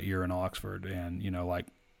Miss that year in Oxford, and like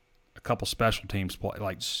a couple special teams play,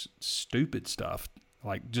 like stupid stuff,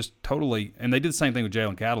 like just totally. And they did the same thing with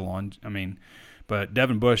Jalen Catalon. But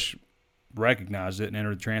Devin Bush recognized it and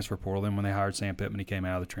entered the transfer portal. Then when they hired Sam Pittman, he came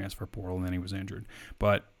out of the transfer portal, and then he was injured.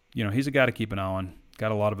 But he's a guy to keep an eye on.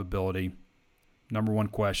 Got a lot of ability. Number 1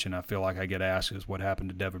 question I feel like I get asked is what happened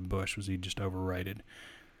to Devin Bush? Was he just overrated?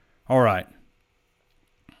 All right.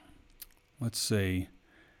 Let's see.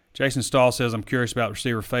 Jason Stahl says, I'm curious about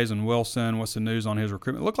receiver Faison Wilson. What's the news on his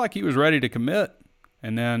recruitment? It looked like he was ready to commit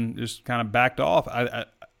and then just kind of backed off. I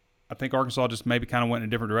think Arkansas just maybe kind of went in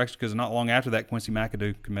a different direction because not long after that, Quincy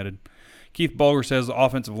McAdoo committed. Keith Bolger says the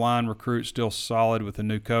offensive line recruit still solid with the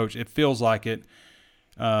new coach. It feels like it.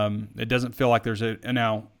 It doesn't feel like there's and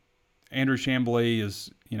now Andrew Chamblee is,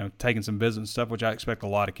 taking some visits and stuff, which I expect a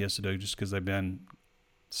lot of kids to do just because they've been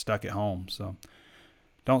stuck at home. So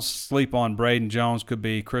don't sleep on Braden Jones. Could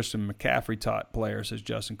be Christian McCaffrey type player, says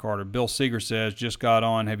Justin Carter. Bill Seeger says, just got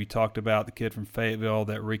on. Have you talked about the kid from Fayetteville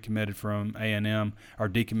that recommitted from A&M or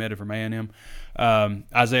decommitted from A&M?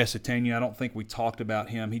 Isaiah Satania, I don't think we talked about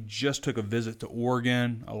him. He just took a visit to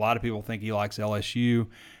Oregon. A lot of people think he likes LSU.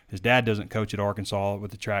 His dad doesn't coach at Arkansas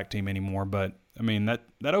with the track team anymore, but,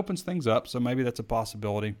 that opens things up, so maybe that's a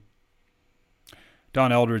possibility.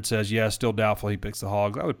 Don Eldred says, still doubtful he picks the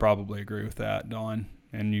Hogs. I would probably agree with that, Don.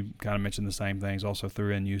 And you kind of mentioned the same things. Also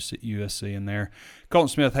threw in USC in there. Colton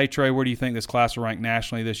Smith, hey, Trey, where do you think this class will rank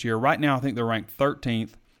nationally this year? Right now, I think they're ranked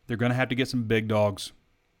 13th. They're going to have to get some big dogs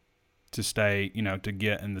to stay, to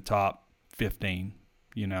get in the top 15.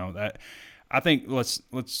 I think let's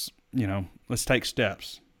take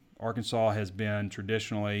steps. Arkansas has been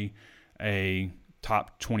traditionally a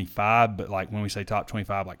top 25, but like when we say top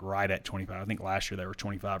 25, like right at 25. I think last year they were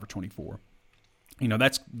 25 or 24.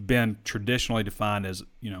 That's been traditionally defined as,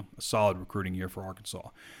 a solid recruiting year for Arkansas.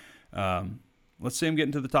 Let's see them get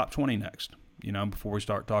into the top 20 next, before we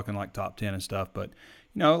start talking like top 10 and stuff. But,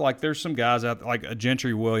 there's some guys out there, like a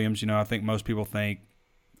Gentry Williams, I think most people think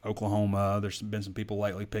Oklahoma. There's been some people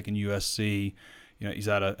lately picking USC. He's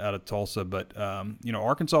out of Tulsa. But,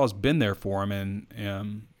 Arkansas has been there for him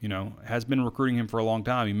and has been recruiting him for a long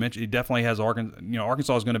time. He definitely has Arkansas.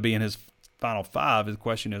 Arkansas is going to be in his Final Five. The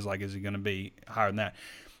question is, is he going to be higher than that?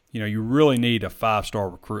 You really need a 5-star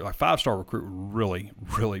recruit. Like 5-star recruit would really,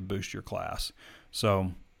 really boost your class.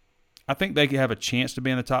 So I think they could have a chance to be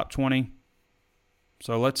in the top 20.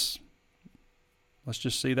 So let's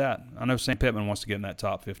just see that. I know Sam Pittman wants to get in that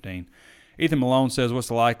top 15. Ethan Malone says, what's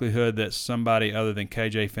the likelihood that somebody other than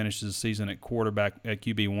KJ finishes the season at quarterback at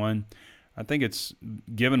QB1? I think it's,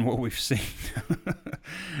 given what we've seen,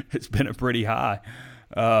 it's been a pretty high.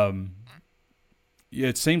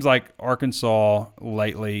 It seems like Arkansas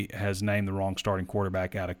lately has named the wrong starting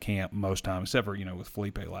quarterback out of camp most times, except for, with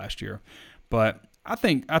Felipe last year. But I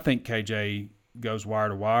think KJ goes wire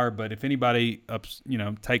to wire. But if anybody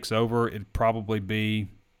takes over, it'd probably be,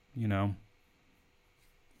 a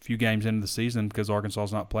few games into the season because Arkansas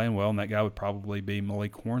is not playing well, and that guy would probably be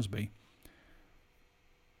Malik Hornsby.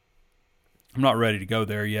 I'm not ready to go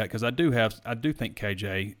there yet because I do think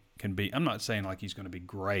KJ can be. I'm not saying like he's going to be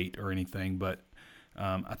great or anything, but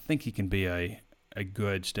I think he can be a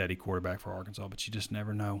good, steady quarterback for Arkansas, but you just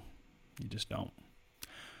never know. You just don't.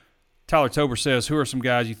 Tyler Tober says, who are some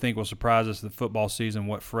guys you think will surprise us the football season?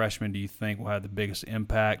 What freshmen do you think will have the biggest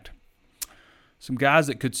impact? Some guys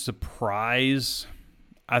that could surprise,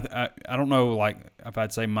 I don't know, like if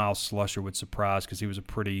I'd say Miles Slusher would surprise because he was a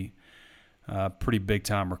pretty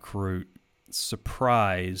big-time recruit.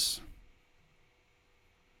 Surprise.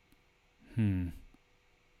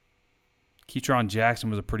 Ketron Jackson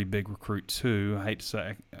was a pretty big recruit too. I hate to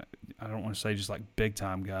say, I don't want to say just like big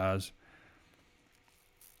time guys.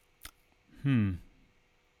 I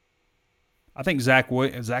think Zach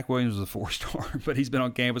Williams was a 4-star, but he's been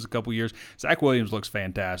on campus a couple years. Zach Williams looks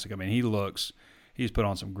fantastic. He's put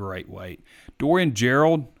on some great weight. Dorian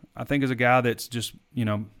Gerald, I think, is a guy that's just,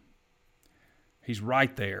 he's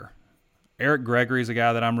right there. Eric Gregory is a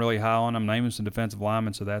guy that I'm really high on. I'm naming some defensive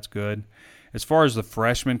linemen, so that's good. As far as the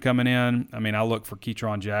freshmen coming in, I look for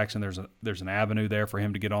Ketron Jackson. There's an avenue there for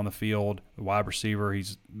him to get on the field. The wide receiver,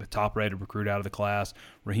 he's the top-rated recruit out of the class.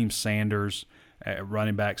 Raheem Sanders,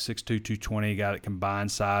 running back, 6'2", 220, guy that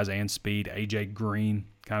combines size and speed. A.J. Green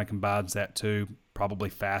kind of combines that too, probably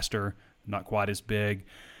faster, not quite as big.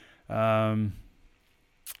 I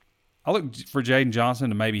look for Jaden Johnson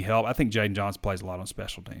to maybe help. I think Jaden Johnson plays a lot on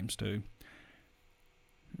special teams too.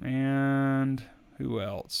 And who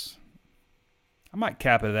else? I might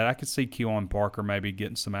cap it at that. I could see Keon Parker maybe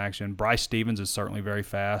getting some action. Bryce Stevens is certainly very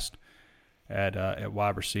fast at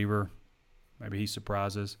wide receiver. Maybe he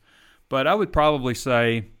surprises. But I would probably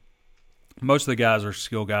say most of the guys are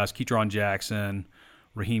skill guys. Ketron Jackson,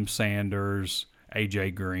 Raheem Sanders,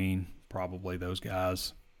 A.J. Green, probably those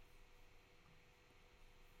guys.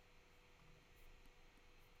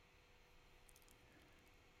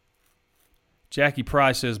 Jackie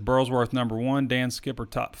Price says Burlsworth #1, Dan Skipper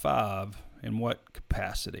top 5. In what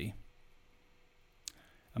capacity?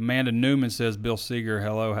 Amanda Newman says, Bill Seeger,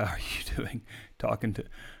 hello, how are you doing?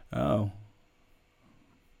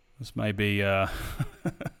 This may be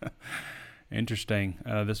interesting.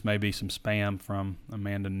 This may be some spam from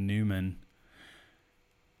Amanda Newman.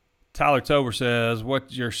 Tyler Tober says,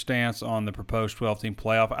 what's your stance on the proposed 12-team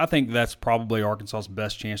playoff? I think that's probably Arkansas's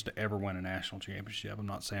best chance to ever win a national championship. I'm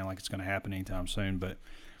not saying like it's going to happen anytime soon, but,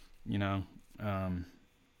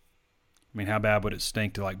 how bad would it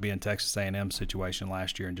stink to like be in Texas A&M situation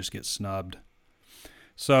last year and just get snubbed?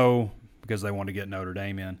 So, because they wanted to get Notre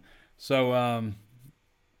Dame in. So, I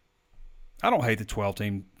don't hate the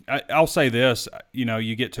 12-team. I'll say this,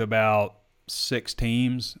 you get to about 6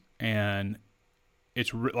 teams and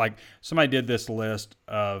it's like somebody did this list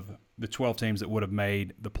of the 12 teams that would have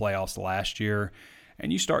made the playoffs last year,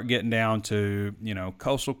 and you start getting down to,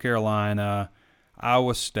 Coastal Carolina,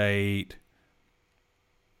 Iowa State,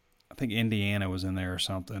 I think Indiana was in there or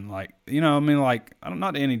something.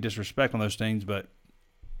 Not any disrespect on those teams, but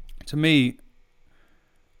to me,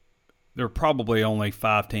 there were probably only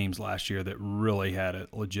 5 teams last year that really had a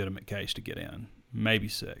legitimate case to get in, maybe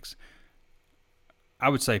 6. I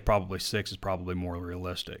would say probably 6 is probably more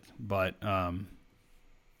realistic, but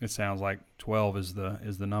it sounds like 12 is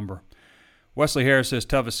the number. Wesley Harris says,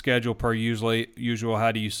 toughest schedule per usual.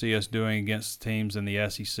 How do you see us doing against teams in the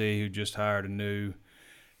SEC who just hired a new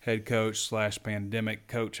head coach / pandemic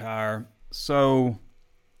coach hire? So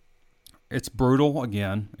it's brutal.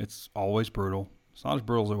 Again, it's always brutal. It's not as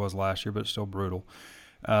brutal as it was last year, but it's still brutal.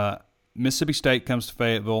 Mississippi State comes to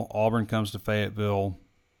Fayetteville. Auburn comes to Fayetteville.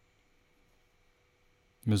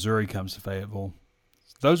 Missouri comes to Fayetteville.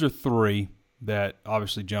 Those are 3 that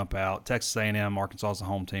obviously jump out. Texas A&M, Arkansas is the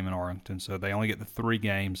home team in Arlington, so they only get the 3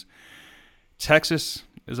 games. Texas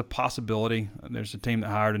is a possibility. There's a team that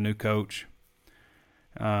hired a new coach,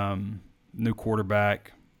 new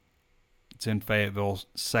quarterback. It's in Fayetteville,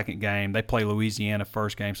 second game. They play Louisiana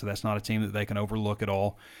first game, so that's not a team that they can overlook at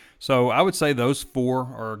all. So I would say those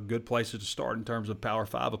 4 are good places to start in terms of Power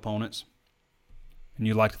 5 opponents. And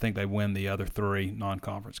you'd like to think they win the other 3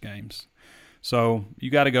 non-conference games. So you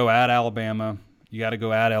got to go at Alabama. You got to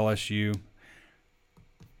go at LSU.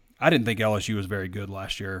 I didn't think LSU was very good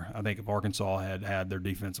last year. I think if Arkansas had their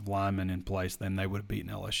defensive linemen in place, then they would have beaten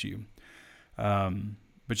LSU. But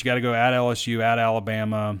you got to go at LSU, at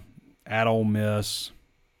Alabama, at Ole Miss.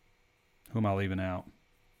 Who am I leaving out?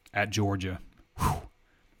 At Georgia. Whew.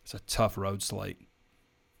 It's a tough road slate.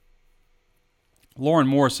 Lauren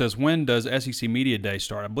Moore says, when does SEC Media Day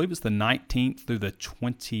start? I believe it's the 19th through the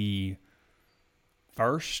 21st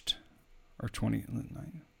or 22.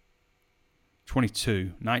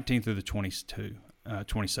 19th through the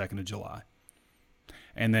 22nd of July.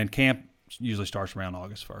 And then camp usually starts around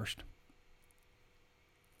August 1st.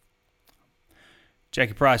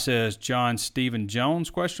 Jackie Price says, John Stephen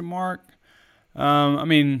Jones, ?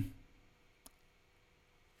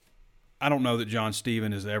 I don't know that John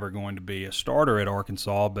Stephen is ever going to be a starter at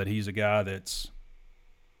Arkansas, but he's a guy that's,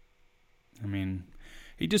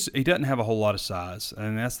 he doesn't have a whole lot of size,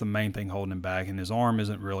 and that's the main thing holding him back, and his arm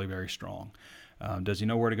isn't really very strong. Does he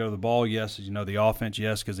know where to go to the ball? Yes. Does he know the offense?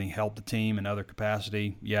 Yes, because he helped the team in other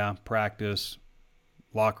capacity. Yeah, practice,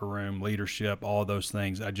 locker room, leadership, all of those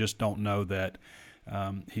things. I just don't know that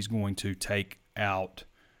he's going to take out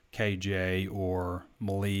KJ or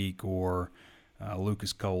Malik or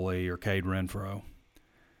Lucas Coley or Cade Renfro.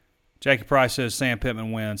 Jackie Price says Sam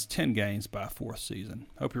Pittman wins 10 games by 4th season.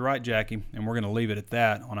 Hope you're right, Jackie, and we're going to leave it at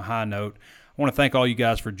that on a high note. I want to thank all you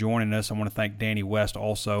guys for joining us. I want to thank Danny West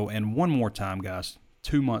also. And one more time, guys,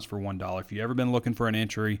 2 months for $1. If you've ever been looking for an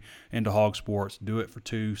entry into Hog Sports, do it for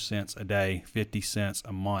 2 cents a day, 50 cents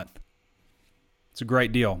a month. It's a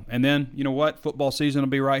great deal. And then, you know what? Football season will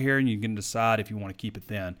be right here, and you can decide if you want to keep it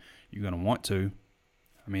then. You're going to want to.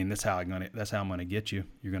 That's how I'm going to get you.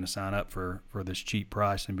 You're going to sign up for this cheap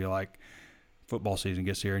price and be like, football season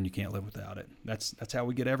gets here and you can't live without it. That's how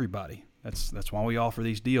we get everybody. That's why we offer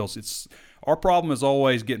these deals. It's our problem is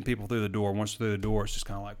always getting people through the door. Once through the door, it's just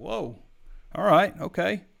kind of like, whoa, all right,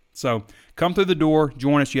 okay. So come through the door,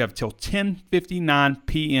 join us. You have till 10:59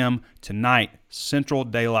 p.m. tonight, Central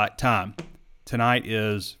Daylight Time. Tonight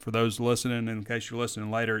is, for those listening, in case you're listening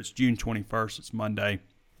later, it's June 21st. It's Monday,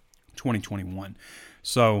 2021.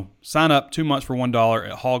 So sign up 2 months for $1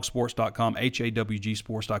 at hogsports.com,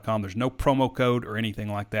 HAWGsports.com. There's no promo code or anything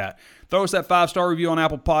like that. Throw us that 5-star review on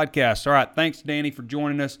Apple Podcasts. All right, thanks, Danny, for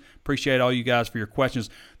joining us. Appreciate all you guys for your questions.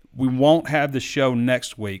 We won't have the show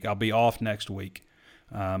next week. I'll be off next week,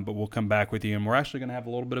 but we'll come back with you, and we're actually going to have a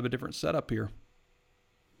little bit of a different setup here.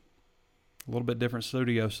 A little bit different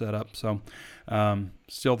studio setup, so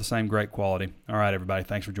still the same great quality. All right, everybody,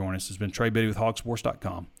 thanks for joining us. This has been Trey Biddy with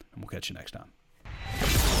hogsports.com, and we'll catch you next time.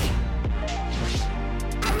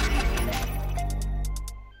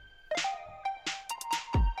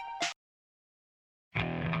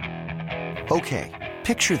 Okay,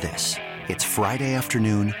 picture this. It's Friday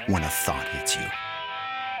afternoon when a thought hits you.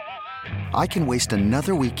 I can waste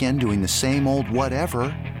another weekend doing the same old whatever,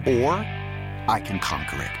 or I can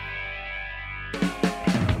conquer it.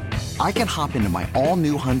 I can hop into my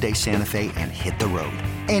all-new Hyundai Santa Fe and hit the road.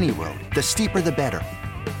 Any road. The steeper the better.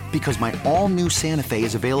 Because my all-new Santa Fe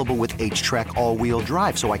is available with H-Track all-wheel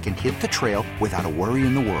drive, so I can hit the trail without a worry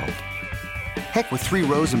in the world. Heck, with 3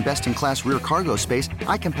 rows and best-in-class rear cargo space,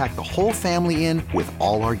 I can pack the whole family in with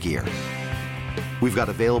all our gear. We've got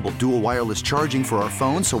available dual wireless charging for our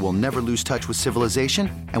phones, so we'll never lose touch with civilization,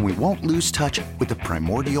 and we won't lose touch with the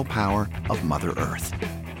primordial power of Mother Earth.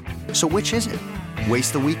 So which is it?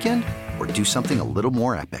 Waste the weekend or do something a little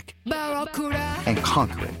more epic? And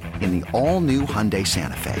conquer it in the all-new Hyundai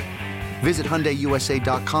Santa Fe. Visit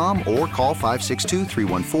HyundaiUSA.com or call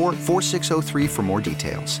 562-314-4603 for more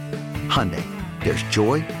details. Hyundai, there's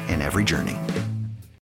joy in every journey.